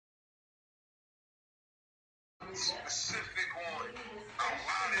specific on a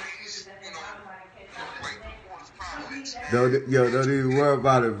lot of these, like Don't even worry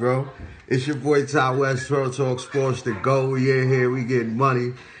about it, bro. It's your boy Ty West, Twirl Talk Sports, TheGoo. We in here, we getting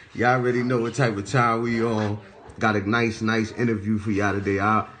money. Y'all already know what type of time we on. Got a nice interview for y'all today.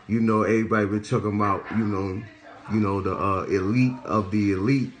 Everybody been talking about, the elite of the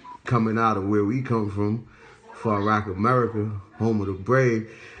elite coming out of where we come from, Far Rock, America, home of the brave.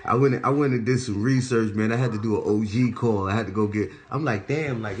 I went and did some research, man. I had to do an OG call. I had to go get. I'm like,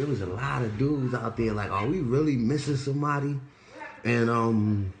 damn, like it was a lot of dudes out there. Like, are we really missing somebody?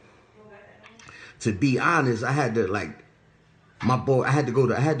 And to be honest, I had to I had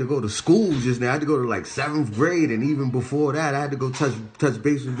to go to school just now. I had to go to like 7th grade, and even before that, I had to go touch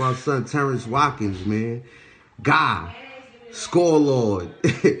base with my son Terrence Watkins, man. Guy, score lord.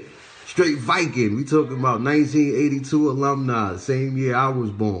 Straight Viking. We talking about 1982 alumni, same year I was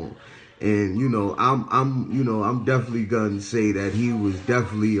born. And I'm definitely gonna say that he was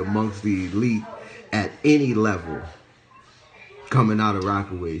definitely amongst the elite at any level coming out of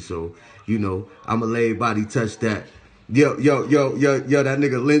Rockaway. So, I'ma let everybody touch that. Yo, that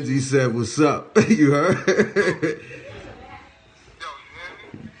nigga Lindsay said, what's up? You heard?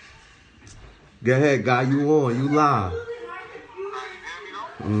 Go ahead, guy, you on, you live.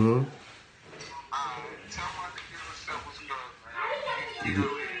 Mm-hmm.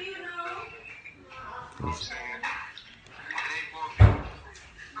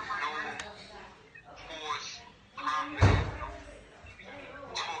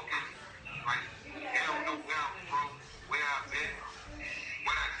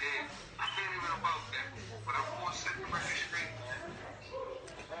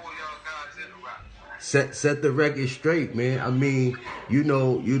 Set the record straight, man. I mean,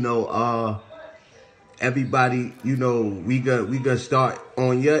 everybody, we gonna start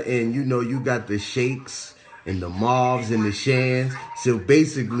on ya, and you got the Shakes and the Marvs and the Shans. So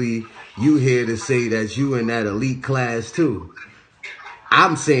basically, you here to say that you in that elite class too.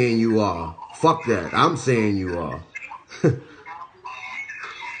 I'm saying you are. Fuck that. I'm saying you are.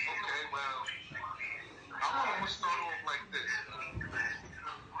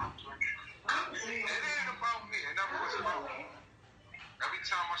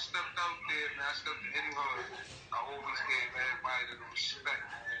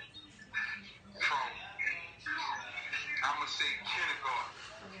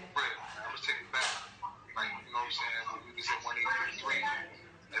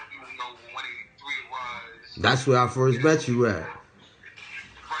 That's where I first met you at.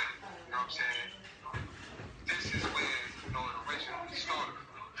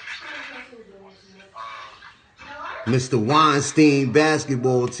 Mr. Weinstein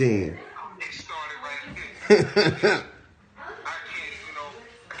basketball team. It started right here. I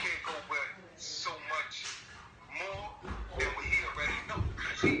can't go back so much more than what he already know,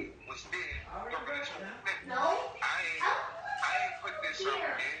 because he was there during this whole thing. I ain't put this up there,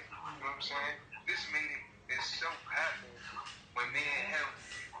 you know what I'm saying? This meeting is so happy when me and him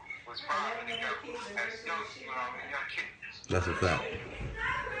was vibing together as young kids. That's a fact.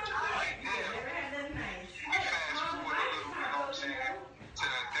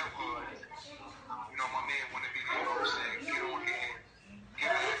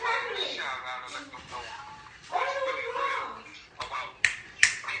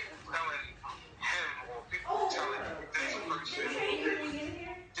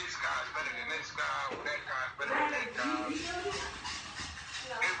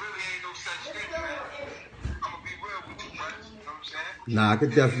 Nah, I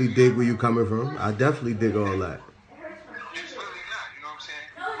could definitely dig where you coming from. I definitely dig all that. It's really not, you know what I'm saying?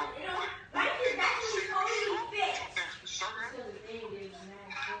 But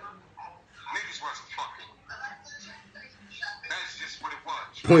niggas wasn't fucking. That's just what it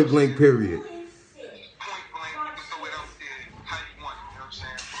was. Point blank, period. Point blank, you can throw it out there how you want it, you know what I'm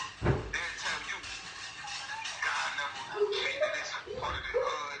saying? They'll tell you, God never treated this part of the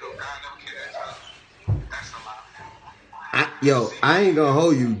hood, or God never cared that. That's a lie. I ain't gonna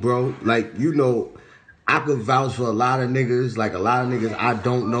hold you, bro. Like, I could vouch for a lot of niggas. Like, a lot of niggas I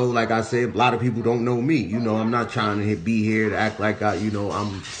don't know. Like I said, a lot of people don't know me. I'm not trying to be here to act like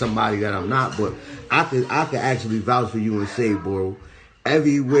I'm somebody that I'm not. But I could actually vouch for you and say, bro,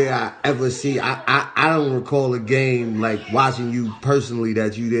 everywhere I ever see, I don't recall a game like watching you personally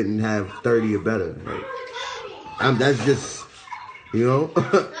that you didn't have 30 or better. Like, that's just,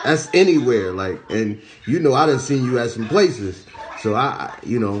 that's anywhere. Like, and I done seen you at some places. So I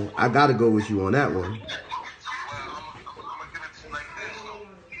gotta go with you on that one. I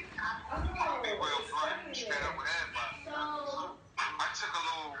took a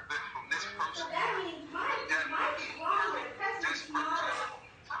little bit from this person, that I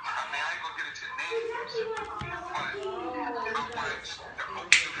mean, I ain't gonna get into names, but I watched the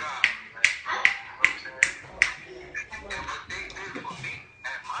older guy, man. You know what I'm saying? And what they did for me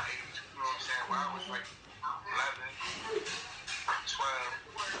at my age, you know what I'm saying, where I was like 11, 12,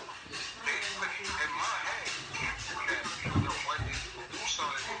 they put in my head that, one day you will do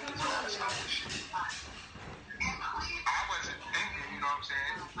something and do some shit. I wasn't thinking, you know what I'm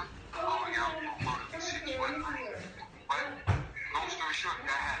saying? Oh, yeah, I'm gonna go to the 6 But long story short,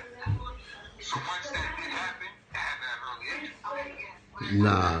 that happened. So once that did happen, it happened at an early age.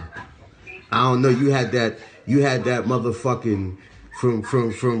 Nah, I don't know. You had that motherfucking from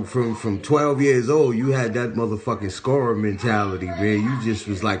 12 years old. You had that motherfucking scorer mentality, man. You just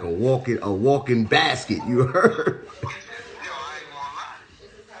was like a walking basket. You heard? Yo, I ain't gonna lie.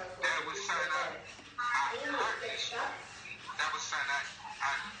 That was something I practiced. That was something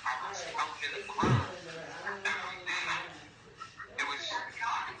I was out in the ground every day. It was,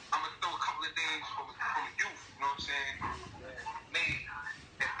 I'm gonna throw a couple of things from youth, you know what I'm saying? Made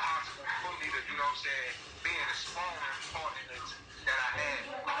it possible for me to, you know what I'm saying, being a sparring partner that I had.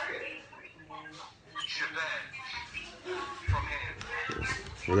 Shabazz from him.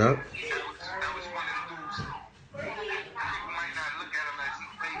 Yep. That was one of the dudes. People might not look at him as he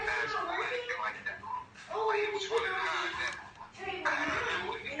played basketball or anything like that. But he was one of the guys that I had him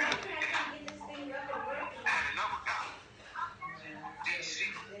with me. I had another guy, DC.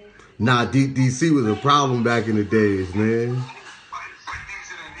 Nah, DC was a problem back in the days, man. But these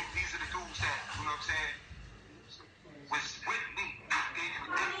are the dudes that, you know what I'm saying, was with me day to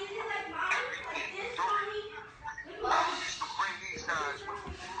day, everything, during. I used to bring these guys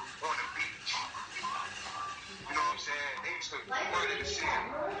on the beach. You know what I'm saying? They used to run in the sand.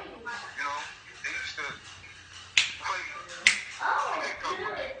 You know? They used to play pickup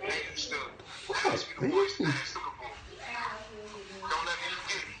with me. They used to ask me to watch the Super Bowl. Don't let me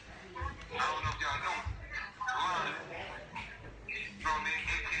forget. I don't know if y'all know. Line. You know what I mean?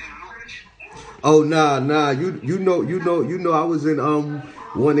 AKA Lucas. Oh nah. You know. I was in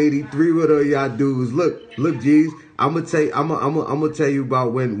 183 with y'all dudes. Look, G's. I'm gonna tell you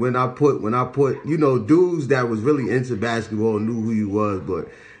about when I put dudes that was really into basketball knew who you was, but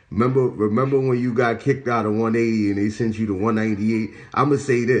remember when you got kicked out of 180 and they sent you to 198. I'm gonna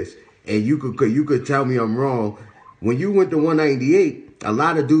say this, and you could tell me I'm wrong. When you went to 198, a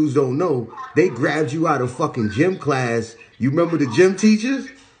lot of dudes don't know they grabbed you out of fucking gym class. You remember the gym teachers?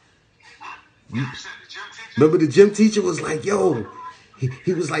 Remember the gym teacher was like, yo.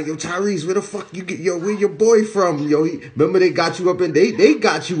 He was like, yo, Tyrese, where the fuck you get, where your boy from? Yo, remember they got you up in, they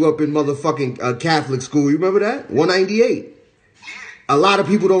got you up in motherfucking Catholic school. You remember that? 198. A lot of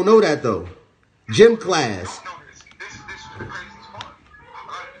people don't know that though. Gym class. This is the craziest part. A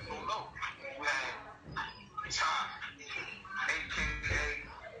lot of people don't know that Ty, a.k.a.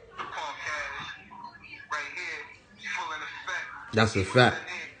 Paul Cash, right here, full in effect. That's a fact.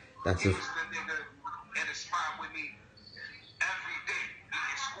 That's he a was the nigga in the spot with me every day,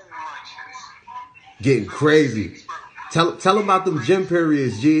 eating school lunches. getting crazy. Tell them about them gym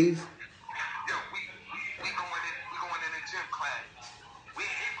periods, G's. Yo, we going in the gym class. We in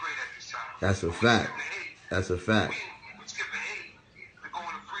 8th grade at this time. That's a fact. That's a fact. We skipping 8 to go in a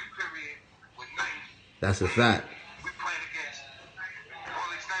free period with 9. That's a fact. We playing against all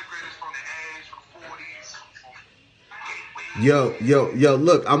these 9th graders from the edge, from 40s. Yo,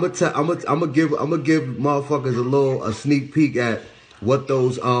 look, I'm gonna give motherfuckers a sneak peek at what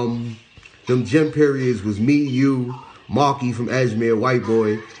those them gym periods was. Me, you, Marky from Edgemere, white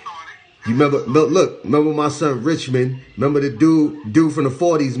boy. You remember my son Richmond? Remember the dude from the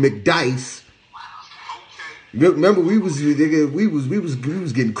 40s, McDice? Remember we was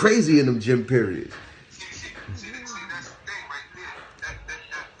getting crazy in them gym periods. See, that's the thing right there. That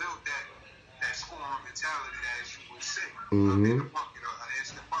built that school mentality that you would say. Mm-hmm.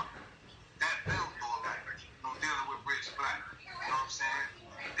 Instant bump. That built all that. Dealing with Rich Black. You know what I'm saying?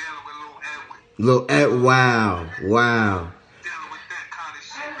 Dealing with Lil Edwin. Wow. Dealing with that kind of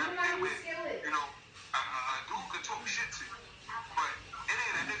shit. A dude could talk shit to you, but it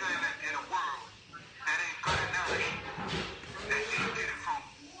ain't a nigga in a world that ain't good enough that didn't get it from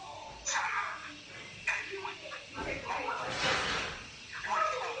Ty, Edwin,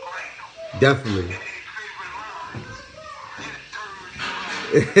 Definitely.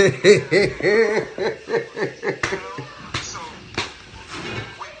 So,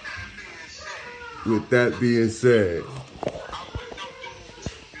 with that being said, I put them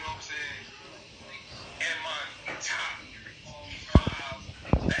dudes, you know what I'm saying, in my top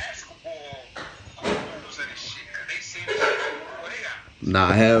 5 basketball gurus of this shit. They seen this shit before they got.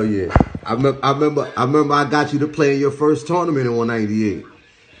 nah, hell yeah. I remember I got you to play in your first tournament in 198.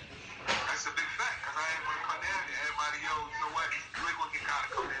 That's a big fact, because I ain't going to come down there. Everybody, yo, you know what? You ain't going to get caught to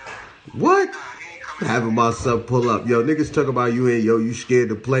come down there. What? Nah, he ain't coming Having my son pull up. Yo, niggas talk about you ain't, yo, you scared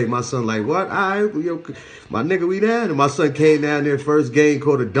to play. My son like, what? All right, yo, my nigga, we down. And my son came down there, first game,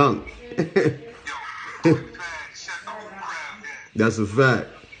 caught a dunk. That's a fact.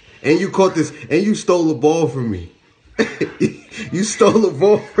 And you caught this, and you stole the ball from me. You stole the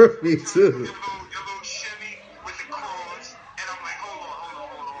ball from me, too.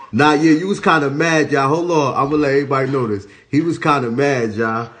 Nah, yeah, you was kind of mad, y'all. Hold on. I'm going to let everybody know this. He was kind of mad,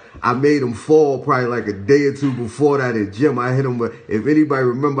 y'all. I made him fall probably like a day or two before that in gym. I hit him with, if anybody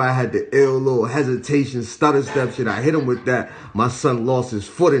remember, I had the ill little hesitation, stutter step shit. I hit him with that. My son lost his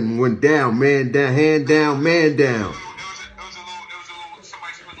foot and went down, man down, hand down, man down.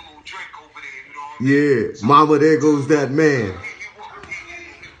 Yeah, mama, there goes that man.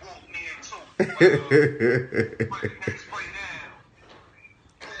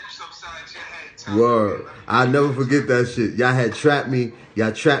 Word. I'll never forget that shit. Y'all had trapped me.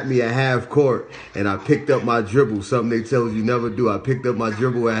 Y'all trapped me at half court, and I picked up my dribble. Something they tell you never do. I picked up my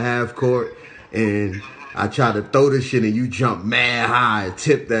dribble at half court, and I tried to throw this shit, and you jumped mad high,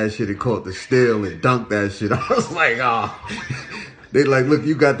 tipped that shit, and caught the steal and dunked that shit. I was like, oh. They like, look,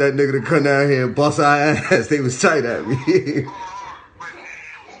 you got that nigga to come down here and bust our ass. They was tight at me.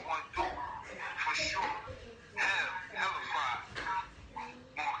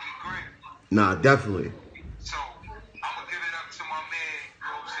 Nah, definitely. So, I'm going to give it up to my man, you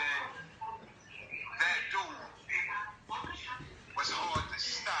know what I'm saying? That dude was hard to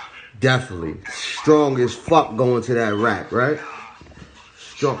stop. Definitely. Strong as fuck going to that rack, right?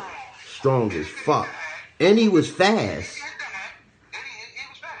 Strong as fuck. And he was fast.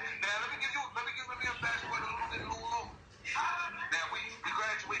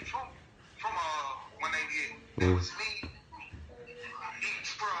 It was me,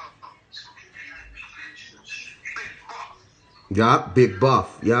 Yup, Big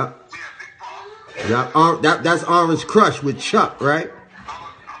Buff. Yup. Yup. That's Orange Crush with Chuck, right?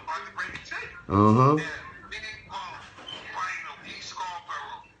 Uh-huh.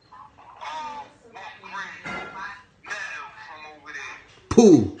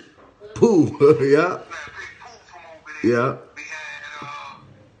 Pooh. Yup. Yup.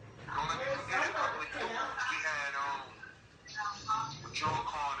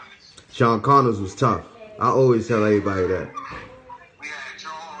 Sean Connors was tough. I always tell everybody that.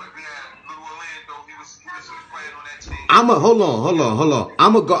 Hold on.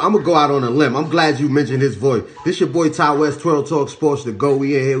 I'm gonna go out on a limb. I'm glad you mentioned his voice. This your boy Ty West, Twirl Talk Sports, TheGoo.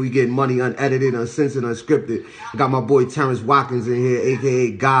 We in here, we getting money unedited, uncensored, unscripted. I got my boy Terrence Watkins in here,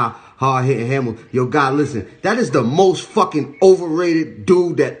 aka Guy, hard hitting hammer. Yo, God, listen, that is the most fucking overrated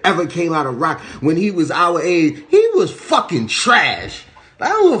dude that ever came out of rock. When he was our age, he was fucking trash. I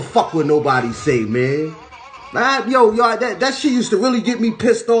don't give a fuck what nobody say, man. Yo, that shit used to really get me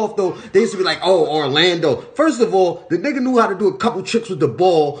pissed off, though. They used to be like, oh, Orlando. First of all, the nigga knew how to do a couple tricks with the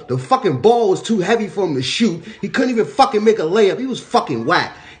ball. The fucking ball was too heavy for him to shoot. He couldn't even fucking make a layup. He was fucking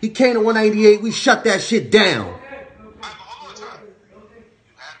whack. He came to 198. We shut that shit down.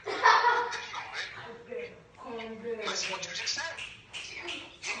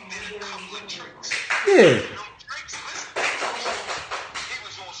 Yeah.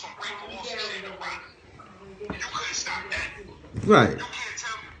 Right. You can't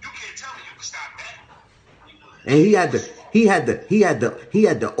tell me you can stop that. And he had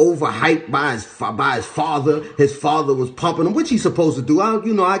the overhype by his father. His father was pumping him, which he's supposed to do.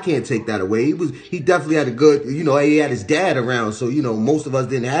 I can't take that away. He definitely had a good, he had his dad around, so most of us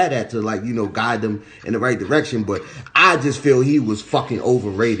didn't have that to guide them in the right direction. But I just feel he was fucking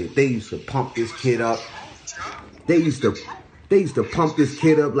overrated. They used to pump this kid up. They used to pump this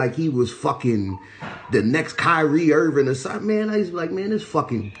kid up like he was fucking the next Kyrie Irving or something. Man, I used to be like, man, this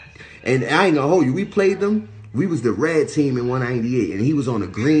fucking... And I ain't gonna hold you. We played them. We was the red team in 198, and he was on the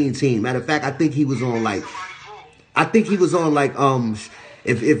green team. Matter of fact, I think he was on like... If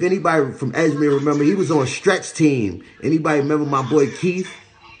anybody from Edgemere remember, he was on stretch team. Anybody remember my boy Keith?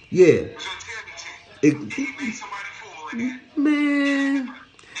 Yeah. Man...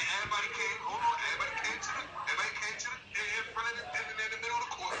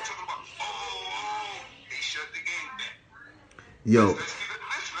 Yo.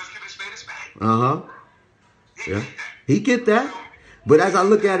 Uh-huh. Yeah. He get that. But as I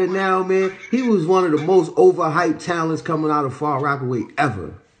look at it now, man, he was one of the most overhyped talents coming out of Far Rockaway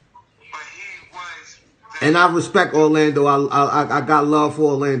ever. And I respect Orlando. I got love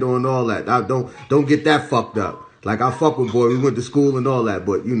for Orlando and all that. I don't get that fucked up. Like, I fuck with boy. We went to school and all that.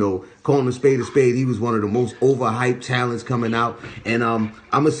 But, you know, calling a spade, he was one of the most overhyped talents coming out. And I'm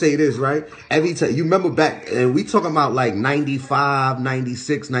going to say this, right? Every time, you remember back, and we talking about like 95,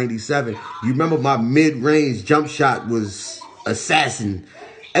 96, 97. You remember my mid-range jump shot was assassin.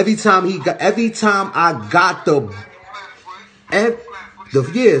 Every time I got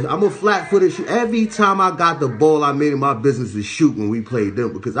I'm a flat-footed shoot. Every time I got the ball, I made it my business to shoot when we played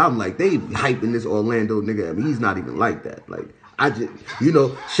them, because I'm like, they hyping this Orlando nigga. I mean, he's not even like that. Like, I just, you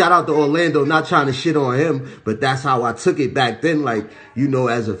know, shout out to Orlando, not trying to shit on him, but that's how I took it back then. Like, you know,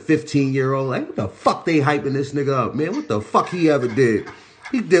 as a 15-year-old, like, what the fuck they hyping this nigga up, man? What the fuck he ever did?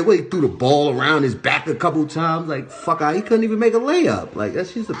 He threw the ball around his back a couple times. Like, fuck, he couldn't even make a layup. Like, that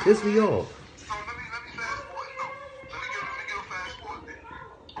shit used to piss me off.